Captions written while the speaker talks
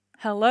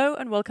Hello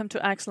and welcome to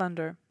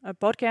Axlander, a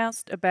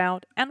podcast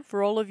about and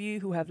for all of you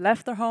who have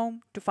left their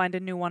home to find a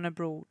new one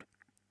abroad.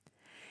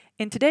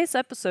 In today's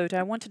episode,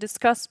 I want to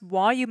discuss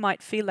why you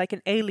might feel like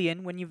an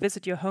alien when you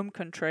visit your home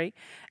country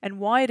and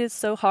why it is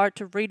so hard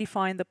to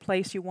redefine the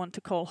place you want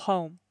to call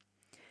home.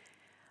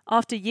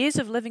 After years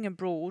of living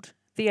abroad,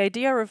 the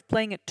idea of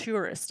playing a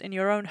tourist in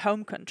your own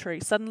home country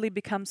suddenly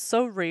becomes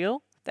so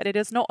real that it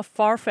is not a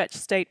far-fetched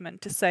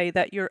statement to say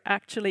that you're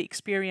actually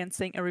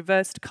experiencing a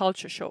reversed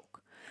culture shock.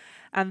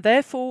 And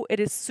therefore, it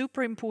is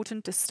super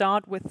important to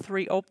start with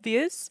three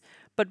obvious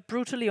but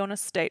brutally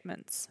honest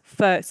statements.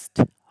 First,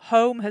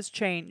 home has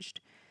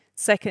changed.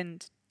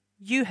 Second,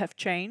 you have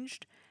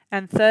changed.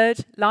 And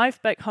third,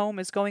 life back home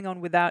is going on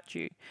without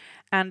you.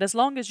 And as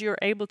long as you're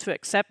able to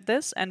accept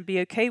this and be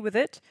okay with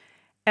it,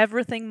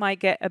 everything might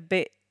get a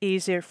bit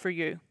easier for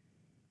you.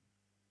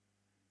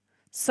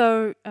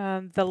 So,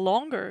 the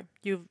longer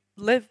you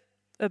live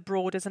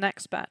abroad as an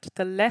expat,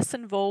 the less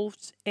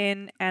involved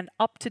in and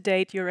up to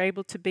date you're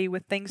able to be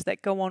with things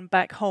that go on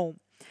back home.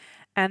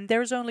 And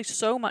there's only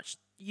so much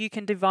you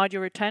can divide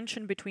your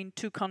attention between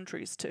two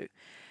countries to.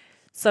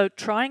 So,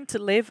 trying to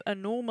live a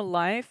normal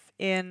life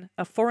in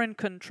a foreign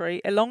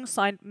country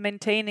alongside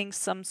maintaining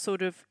some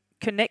sort of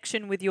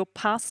connection with your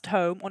past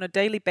home on a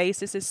daily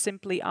basis is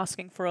simply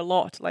asking for a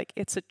lot. Like,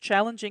 it's a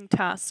challenging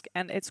task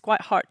and it's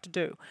quite hard to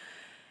do.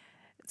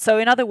 So,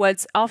 in other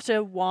words, after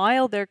a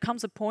while, there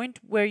comes a point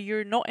where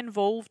you're not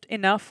involved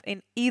enough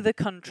in either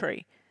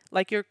country.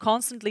 Like you're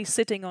constantly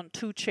sitting on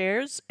two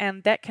chairs,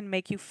 and that can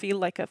make you feel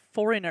like a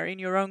foreigner in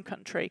your own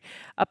country,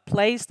 a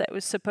place that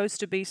was supposed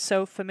to be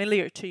so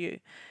familiar to you.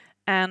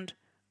 And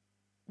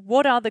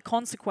what are the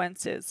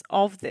consequences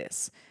of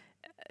this?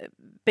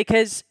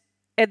 Because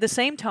at the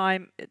same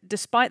time,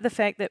 despite the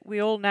fact that we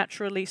all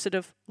naturally sort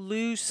of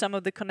lose some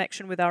of the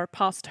connection with our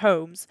past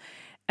homes,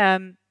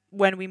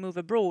 when we move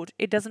abroad,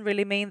 it doesn't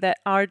really mean that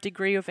our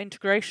degree of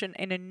integration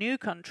in a new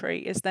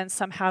country is then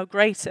somehow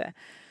greater.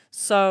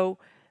 So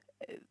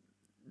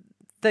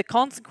the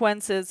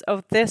consequences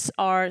of this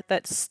are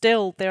that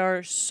still there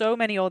are so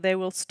many, or there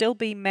will still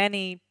be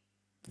many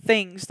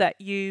things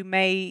that you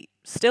may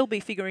still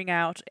be figuring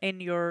out in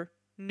your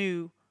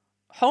new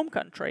home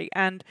country.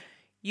 And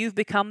you've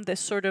become this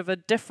sort of a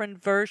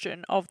different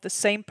version of the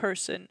same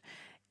person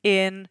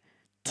in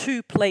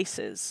two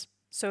places.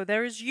 So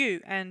there is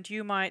you, and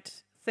you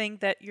might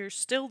think that you're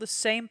still the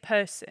same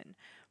person,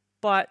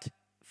 but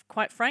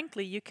quite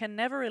frankly, you can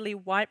never really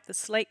wipe the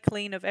slate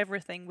clean of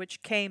everything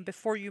which came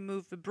before you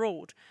moved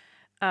abroad,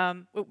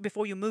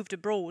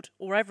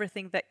 or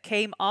everything that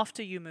came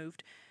after you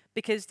moved,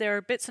 because there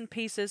are bits and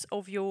pieces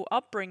of your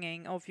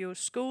upbringing, of your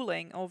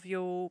schooling, of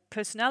your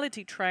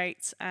personality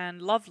traits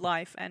and love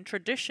life and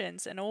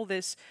traditions and all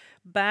this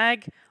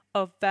bag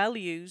of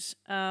values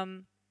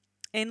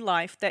in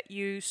life that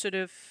you sort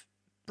of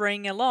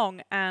bring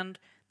along and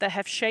that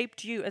have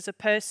shaped you as a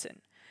person.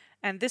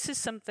 And this is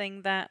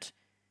something that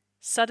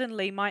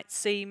suddenly might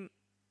seem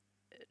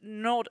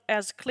not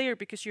as clear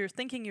because you're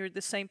thinking you're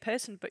the same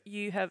person, but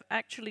you have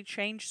actually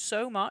changed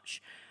so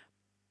much.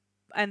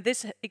 And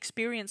this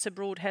experience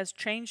abroad has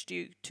changed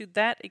you to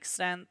that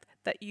extent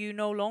that you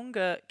no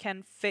longer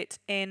can fit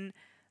in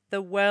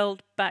the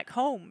world back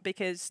home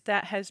because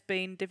that has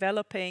been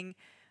developing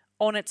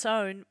on its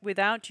own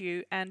without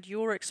you, and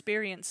your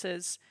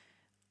experiences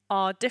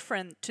are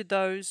different to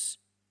those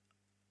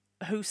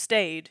who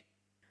stayed.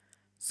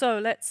 So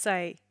let's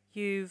say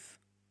you've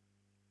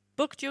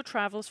booked your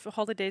travels for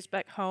holidays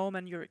back home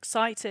and you're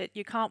excited.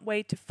 You can't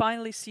wait to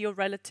finally see your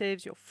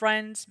relatives, your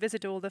friends,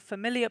 visit all the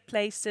familiar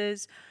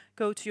places,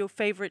 go to your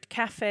favorite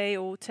cafe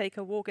or take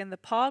a walk in the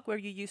park where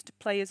you used to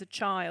play as a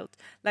child.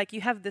 Like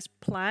you have this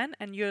plan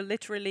and you're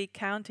literally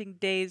counting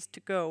days to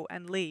go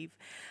and leave.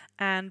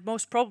 And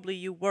most probably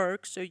you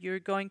work, so you're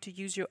going to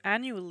use your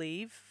annual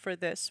leave for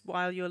this,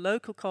 while your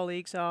local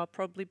colleagues are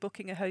probably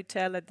booking a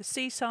hotel at the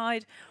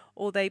seaside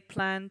or they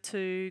plan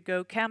to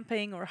go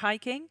camping or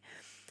hiking.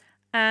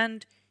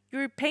 And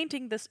you're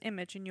painting this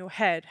image in your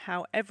head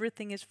how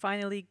everything is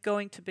finally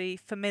going to be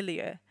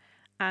familiar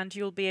and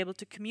you'll be able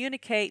to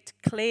communicate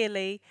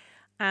clearly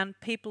and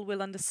people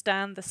will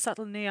understand the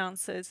subtle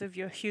nuances of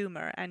your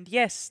humor. And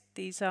yes,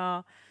 these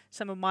are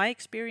some of my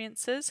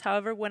experiences.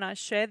 However, when I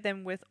shared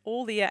them with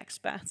all the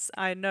expats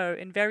I know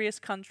in various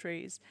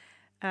countries,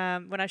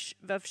 when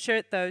I've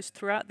shared those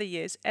throughout the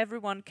years,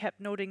 everyone kept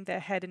nodding their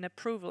head in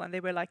approval and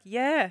they were like,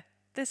 yeah,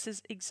 this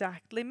is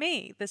exactly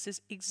me. This is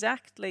the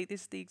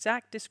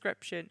exact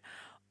description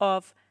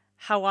of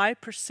how I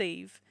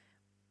perceive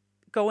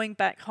going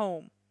back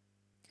home.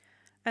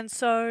 And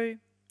so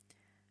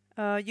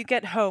you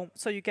get home.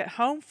 So you get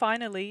home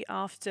finally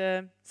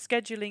after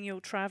scheduling your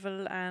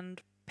travel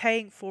and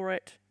paying for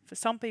it. For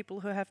some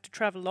people who have to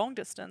travel long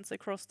distance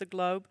across the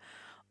globe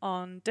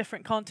on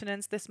different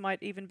continents, this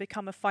might even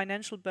become a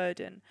financial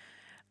burden.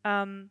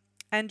 And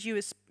you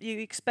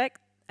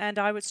expect, and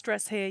I would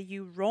stress here,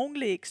 you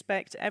wrongly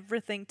expect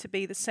everything to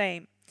be the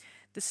same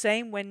as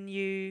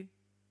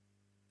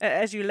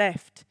you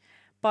left.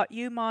 But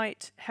you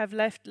might have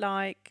left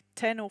like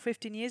 10 or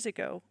 15 years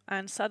ago,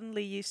 and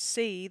suddenly you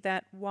see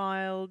that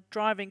while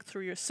driving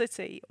through your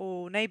city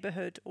or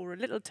neighborhood or a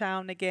little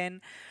town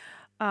again,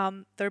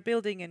 they're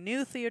building a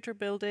new theater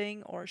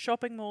building or a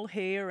shopping mall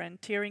here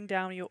and tearing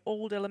down your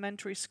old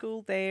elementary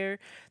school there.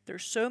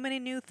 There's so many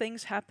new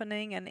things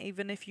happening, and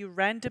even if you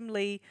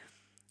randomly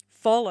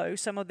follow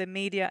some of the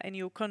media in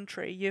your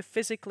country, you're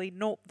physically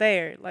not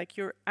there, like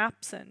you're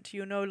absent.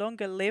 You no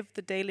longer live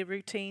the daily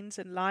routines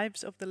and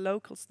lives of the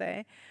locals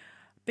there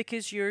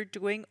because you're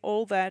doing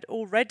all that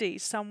already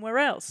somewhere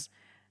else.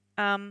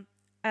 And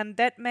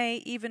that may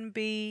even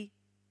be,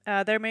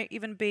 there may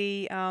even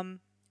be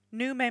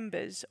new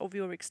members of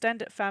your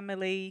extended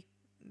family,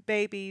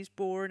 babies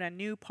born, and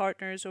new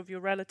partners of your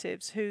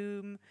relatives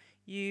whom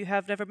you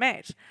have never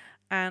met.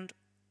 And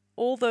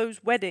all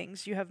those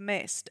weddings you have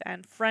missed,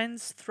 and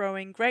friends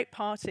throwing great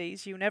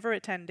parties you never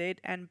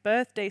attended, and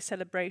birthday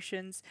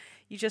celebrations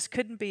you just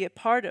couldn't be a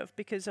part of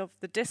because of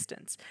the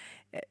distance.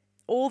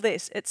 All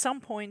this, at some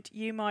point,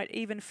 you might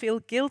even feel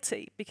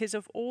guilty because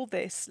of all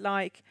this,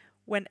 like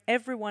when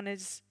everyone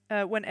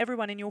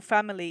in your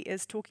family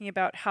is talking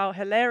about how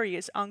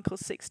hilarious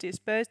Uncle's 60th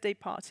birthday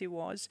party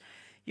was,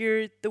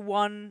 you're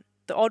the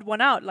odd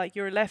one out, like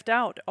you're left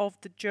out of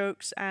the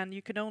jokes, and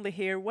you can only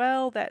hear,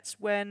 well, that's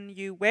when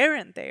you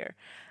weren't there.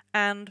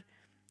 And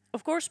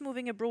of course,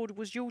 moving abroad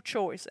was your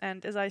choice,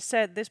 and as I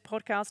said, this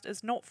podcast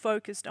is not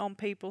focused on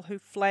people who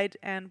fled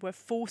and were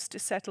forced to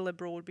settle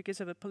abroad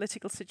because of a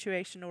political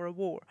situation or a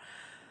war.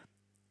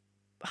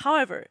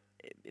 However,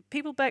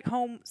 people back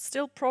home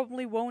still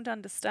probably won't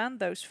understand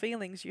those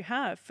feelings you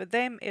have. For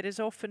them, it is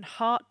often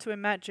hard to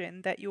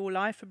imagine that your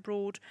life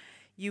abroad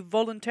you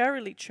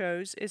voluntarily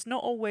chose is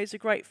not always a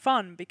great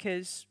fun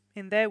because,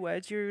 in their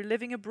words, you're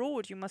living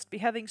abroad, you must be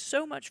having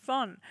so much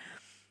fun.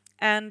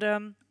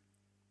 And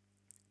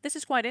this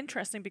is quite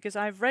interesting because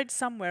I've read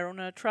somewhere on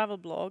a travel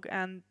blog,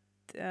 and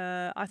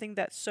I think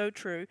that's so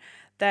true,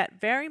 that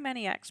very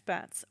many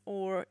expats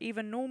or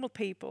even normal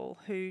people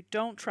who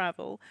don't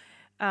travel,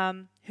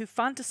 who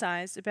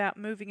fantasize about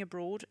moving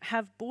abroad,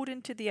 have bought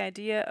into the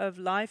idea of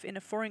life in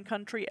a foreign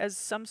country as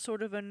some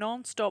sort of a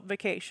non-stop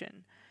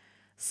vacation.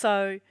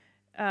 So,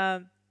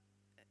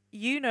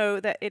 you know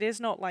that it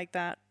is not like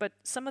that, but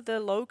some of the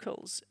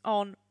locals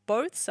on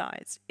both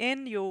sides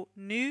in your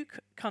new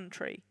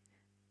country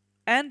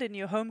and in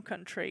your home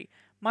country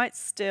might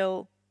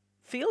still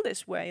feel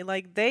this way.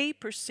 Like they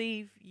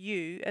perceive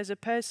you as a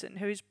person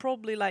who is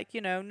probably like,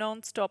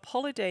 non-stop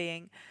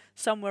holidaying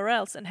somewhere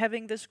else and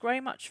having this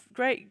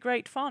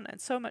great fun and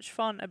so much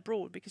fun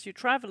abroad because you're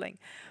traveling.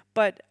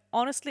 But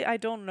honestly, I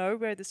don't know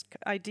where this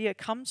idea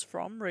comes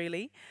from,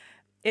 really.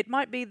 It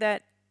might be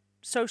that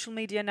social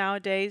media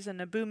nowadays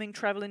and a booming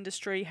travel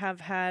industry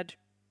have had,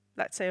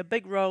 let's say, a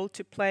big role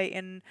to play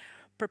in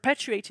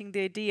perpetuating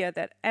the idea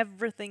that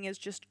everything is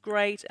just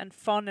great and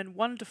fun and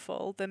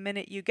wonderful the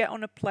minute you get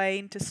on a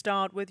plane to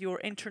start with your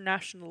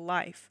international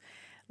life.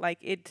 Like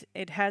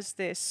it has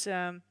this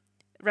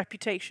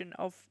reputation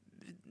of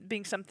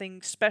being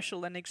something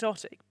special and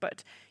exotic,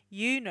 but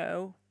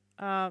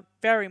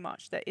very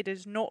much that it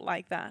is not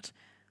like that.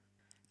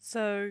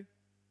 So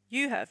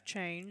you have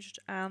changed,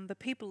 and the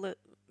people at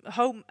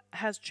home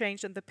has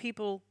changed, and the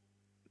people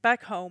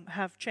back home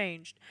have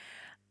changed.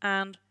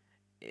 And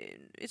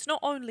it's not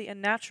only a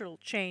natural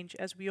change,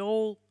 as we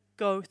all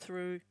go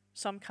through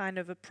some kind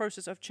of a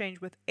process of change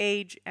with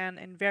age and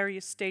in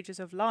various stages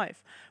of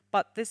life,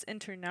 but this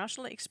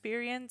international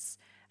experience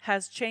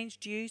has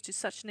changed you to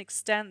such an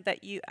extent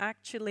that you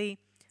actually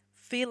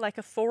feel like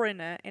a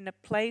foreigner in a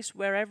place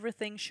where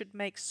everything should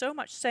make so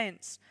much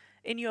sense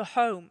in your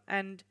home,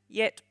 and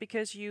yet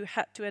because you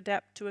had to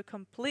adapt to a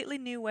completely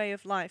new way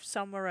of life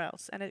somewhere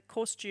else, and it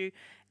cost you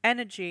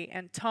energy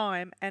and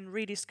time and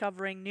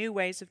rediscovering new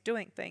ways of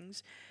doing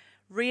things,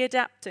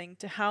 readapting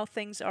to how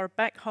things are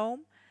back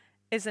home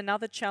is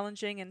another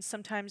challenging and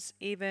sometimes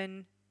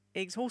even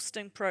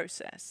exhausting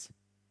process.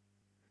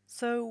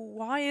 So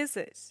why is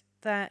it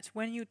that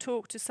when you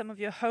talk to some of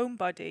your home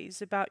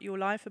buddies about your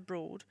life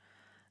abroad,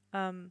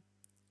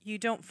 you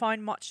don't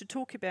find much to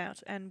talk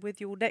about, and with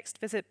your next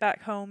visit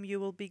back home, you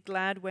will be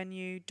glad when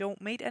you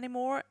don't meet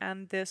anymore,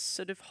 and this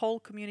sort of whole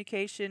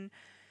communication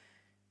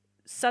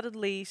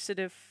suddenly sort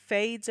of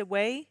fades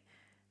away,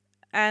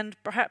 and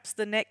perhaps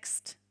the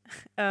next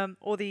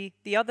or the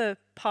other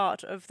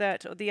part of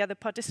that, or the other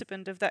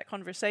participant of that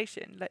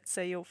conversation, let's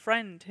say your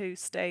friend who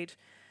stayed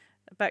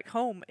back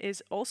home,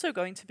 is also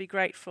going to be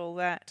grateful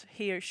that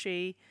he or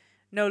she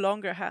no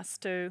longer has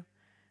to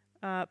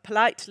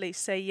politely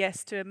say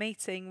yes to a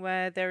meeting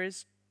where there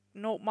is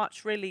not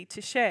much really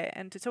to share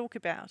and to talk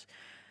about.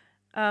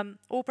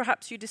 Or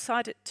perhaps you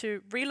decided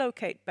to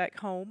relocate back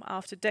home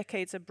after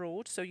decades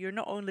abroad, so you're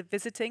not only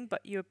visiting, but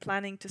you're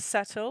planning to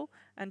settle,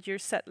 and you're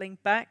settling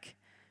back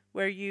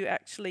where you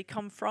actually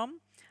come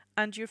from,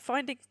 and you're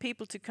finding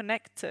people to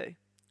connect to.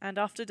 And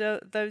after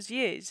those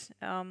years,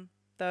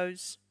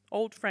 those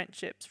old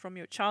friendships from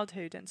your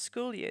childhood and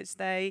school years,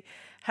 they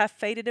have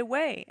faded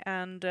away,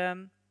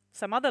 and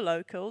some other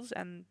locals,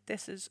 and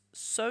this is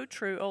so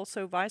true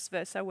also vice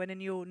versa when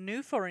in your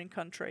new foreign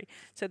country.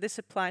 So this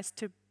applies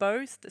to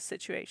both the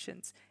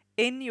situations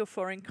in your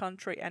foreign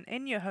country and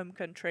in your home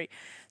country.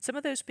 Some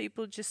of those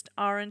people just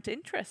aren't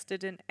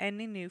interested in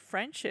any new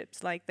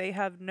friendships, like they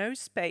have no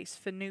space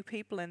for new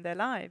people in their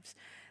lives.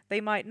 They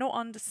might not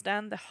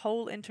understand the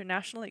whole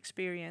international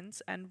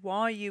experience and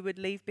why you would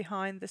leave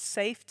behind the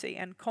safety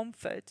and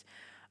comfort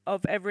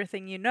of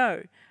everything you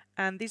know.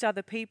 And these are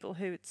the people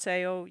who would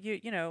say, "Oh,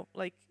 you know,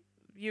 like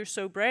you're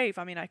so brave.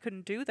 I mean, I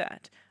couldn't do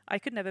that. I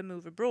could never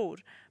move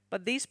abroad."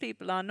 But these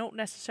people are not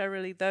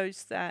necessarily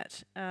those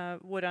that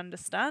would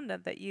understand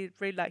and that you'd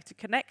really like to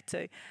connect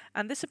to.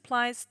 And this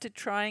applies to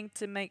trying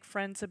to make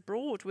friends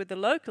abroad with the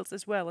locals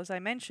as well. As I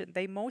mentioned,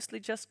 they mostly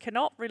just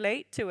cannot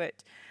relate to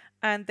it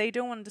and they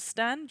don't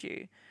understand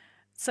you.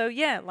 So,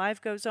 yeah, life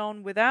goes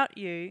on without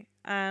you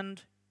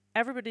and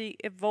everybody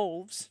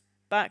evolves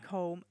back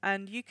home.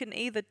 And you can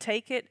either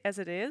take it as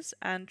it is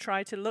and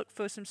try to look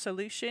for some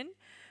solution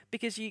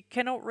because you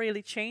cannot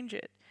really change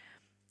it,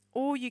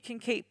 or you can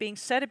keep being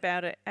sad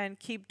about it and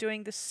keep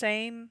doing the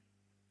same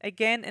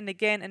again and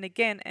again and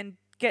again and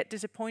get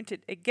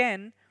disappointed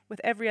again with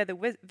every other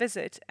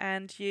visit,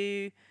 and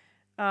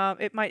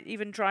it might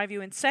even drive you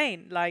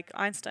insane. Like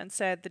Einstein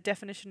said, the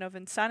definition of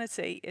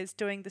insanity is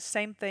doing the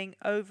same thing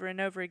over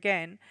and over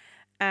again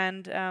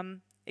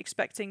and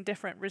expecting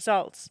different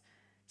results.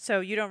 So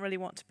you don't really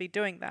want to be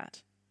doing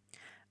that.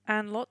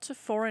 And lots of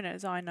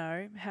foreigners I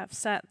know have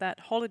said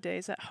that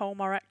holidays at home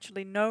are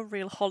actually no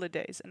real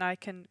holidays, and I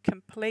can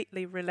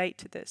completely relate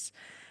to this.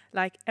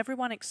 Like,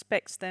 everyone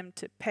expects them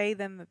to pay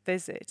them a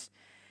visit,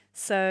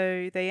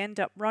 so they end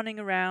up running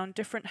around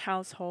different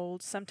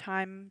households,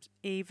 sometimes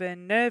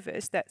even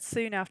nervous that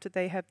soon after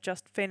they have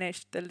just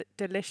finished the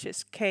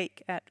delicious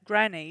cake at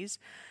Granny's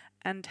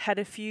and had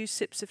a few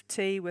sips of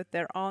tea with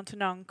their aunt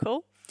and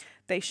uncle,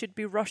 they should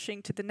be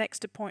rushing to the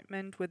next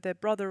appointment with their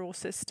brother or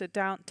sister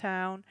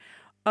downtown,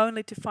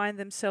 only to find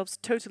themselves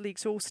totally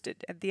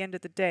exhausted at the end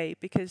of the day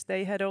because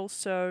they had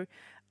also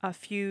a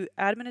few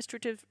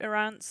administrative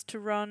errands to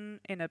run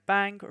in a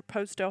bank or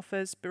post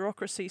office,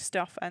 bureaucracy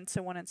stuff, and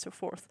so on and so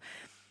forth.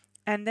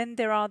 And then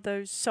there are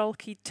those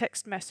sulky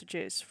text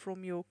messages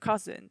from your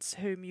cousins,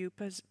 whom you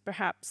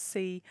perhaps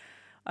see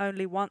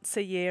only once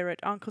a year at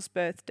uncle's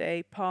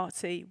birthday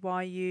party,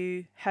 why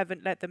you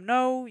haven't let them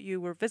know you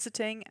were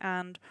visiting,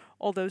 and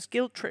all those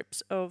guilt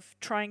trips of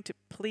trying to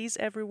please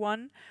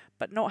everyone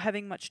but not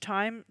having much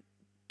time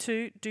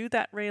to do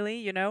that,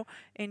 really,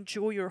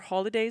 enjoy your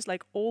holidays,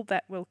 like all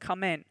that will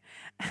come in.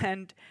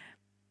 And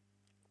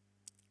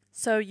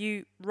so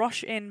you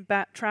rush in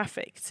bad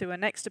traffic to a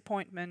next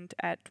appointment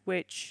at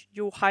which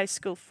your high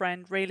school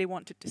friend really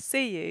wanted to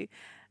see you,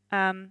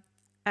 and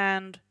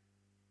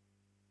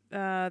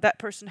that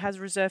person has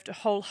reserved a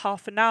whole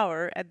half an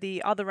hour at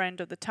the other end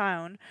of the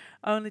town,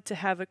 only to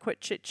have a quick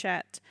chit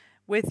chat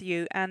with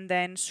you and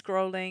then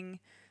scrolling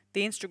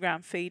the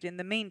Instagram feed in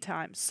the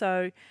meantime.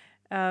 So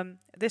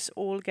this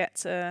all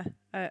gets a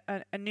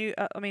new,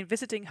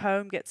 visiting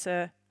home gets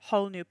a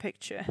whole new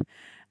picture,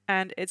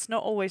 and it's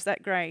not always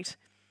that great.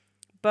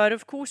 But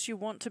of course, you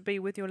want to be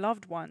with your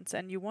loved ones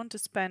and you want to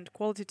spend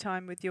quality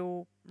time with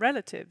your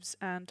relatives.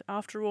 And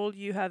after all,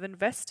 you have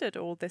invested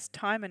all this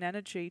time and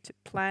energy to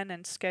plan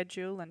and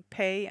schedule and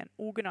pay and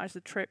organize the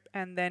trip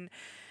and then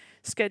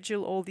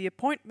schedule all the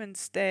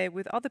appointments there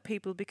with other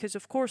people, because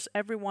of course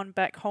everyone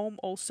back home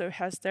also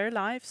has their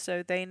life,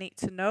 so they need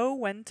to know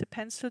when to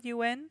pencil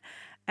you in.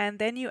 And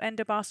then you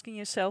end up asking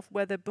yourself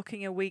whether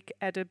booking a week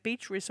at a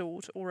beach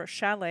resort or a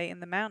chalet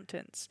in the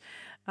mountains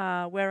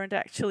weren't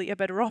actually a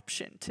better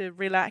option to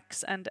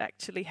relax and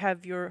actually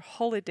have your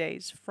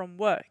holidays from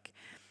work.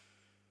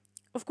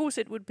 Of course,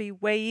 it would be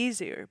way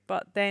easier,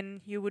 but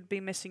then you would be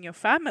missing your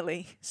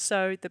family.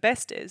 So the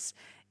best is,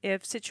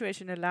 if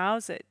situation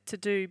allows it, to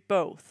do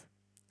both.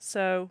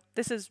 So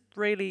this has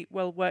really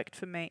worked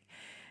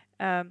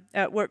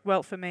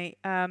well for me.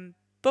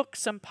 Book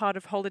some part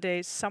of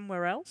holidays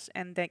somewhere else,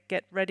 and then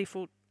get ready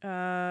for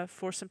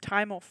some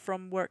time off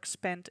from work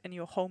spent in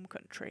your home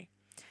country.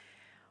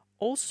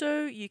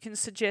 Also, you can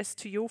suggest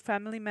to your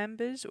family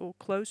members or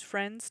close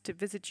friends to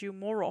visit you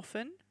more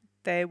often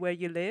there where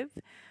you live,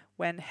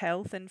 when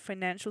health and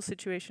financial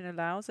situation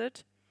allows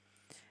it.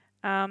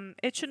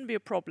 It shouldn't be a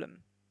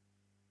problem.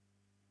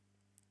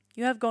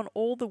 You have gone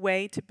all the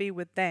way to be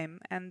with them,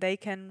 and they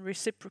can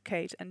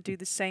reciprocate and do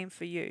the same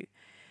for you.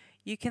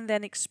 You can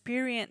then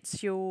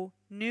experience your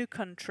new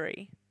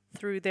country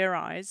through their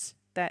eyes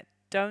that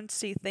don't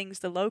see things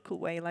the local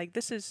way. Like,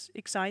 this is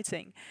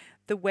exciting.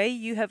 The way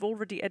you have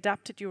already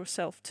adapted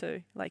yourself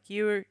to, like,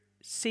 you're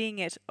seeing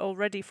it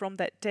already from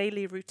that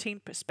daily routine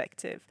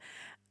perspective.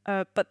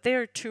 But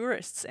they're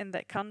tourists in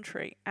that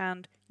country,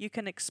 and you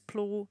can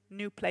explore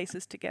new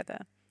places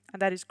together,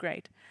 and that is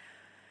great.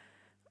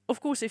 Of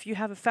course, if you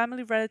have a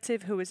family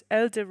relative who is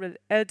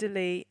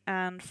elderly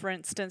and, for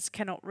instance,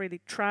 cannot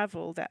really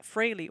travel that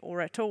freely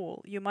or at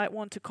all, you might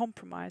want to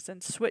compromise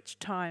and switch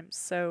times.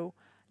 So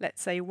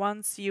let's say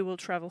once you will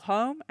travel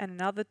home and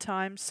another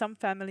time some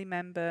family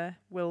member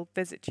will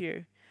visit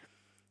you.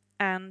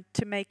 And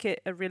to make it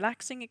a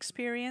relaxing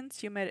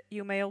experience,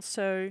 you may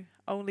also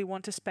only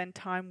want to spend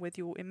time with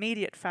your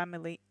immediate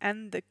family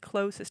and the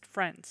closest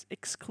friends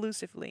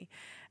exclusively,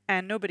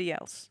 and nobody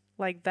else.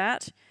 Like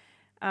that,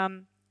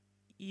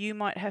 you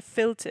might have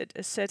filtered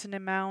a certain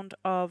amount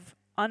of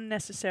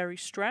unnecessary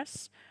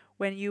stress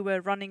when you were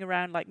running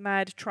around like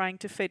mad trying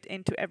to fit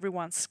into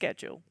everyone's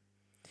schedule.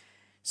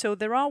 So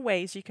there are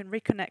ways you can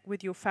reconnect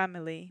with your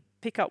family,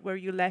 pick up where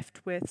you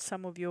left with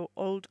some of your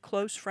old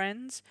close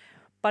friends,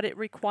 but it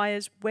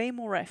requires way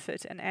more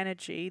effort and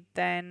energy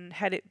than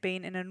had it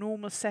been in a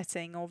normal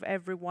setting of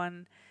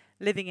everyone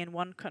living in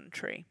one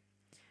country.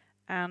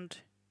 And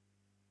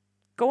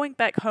going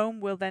back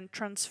home will then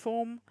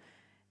transform,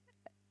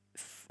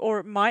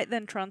 or might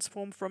then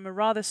transform from a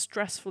rather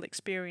stressful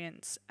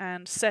experience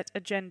and set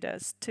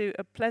agendas to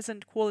a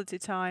pleasant quality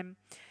time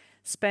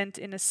spent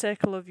in a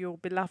circle of your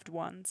beloved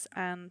ones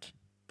and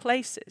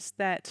places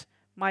that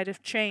might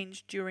have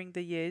changed during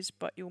the years,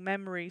 but your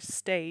memories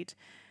stayed,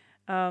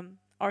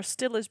 are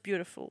still as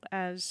beautiful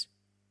as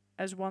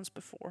once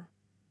before.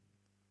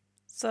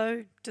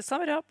 So, to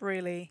sum it up,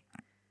 really,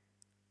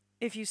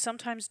 if you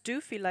sometimes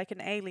do feel like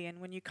an alien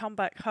when you come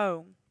back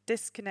home,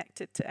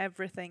 disconnected to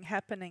everything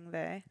happening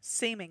there,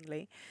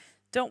 seemingly,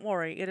 don't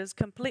worry, it is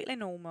completely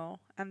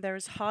normal, and there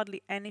is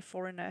hardly any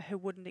foreigner who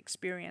wouldn't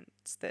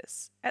experience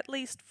this, at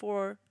least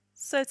for a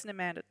certain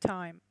amount of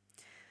time.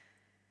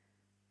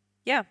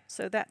 Yeah,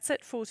 so that's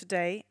it for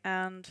today,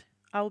 and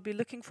I'll be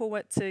looking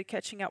forward to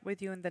catching up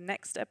with you in the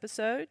next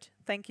episode.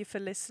 Thank you for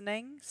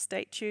listening,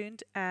 stay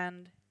tuned,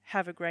 and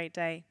have a great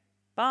day.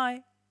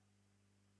 Bye!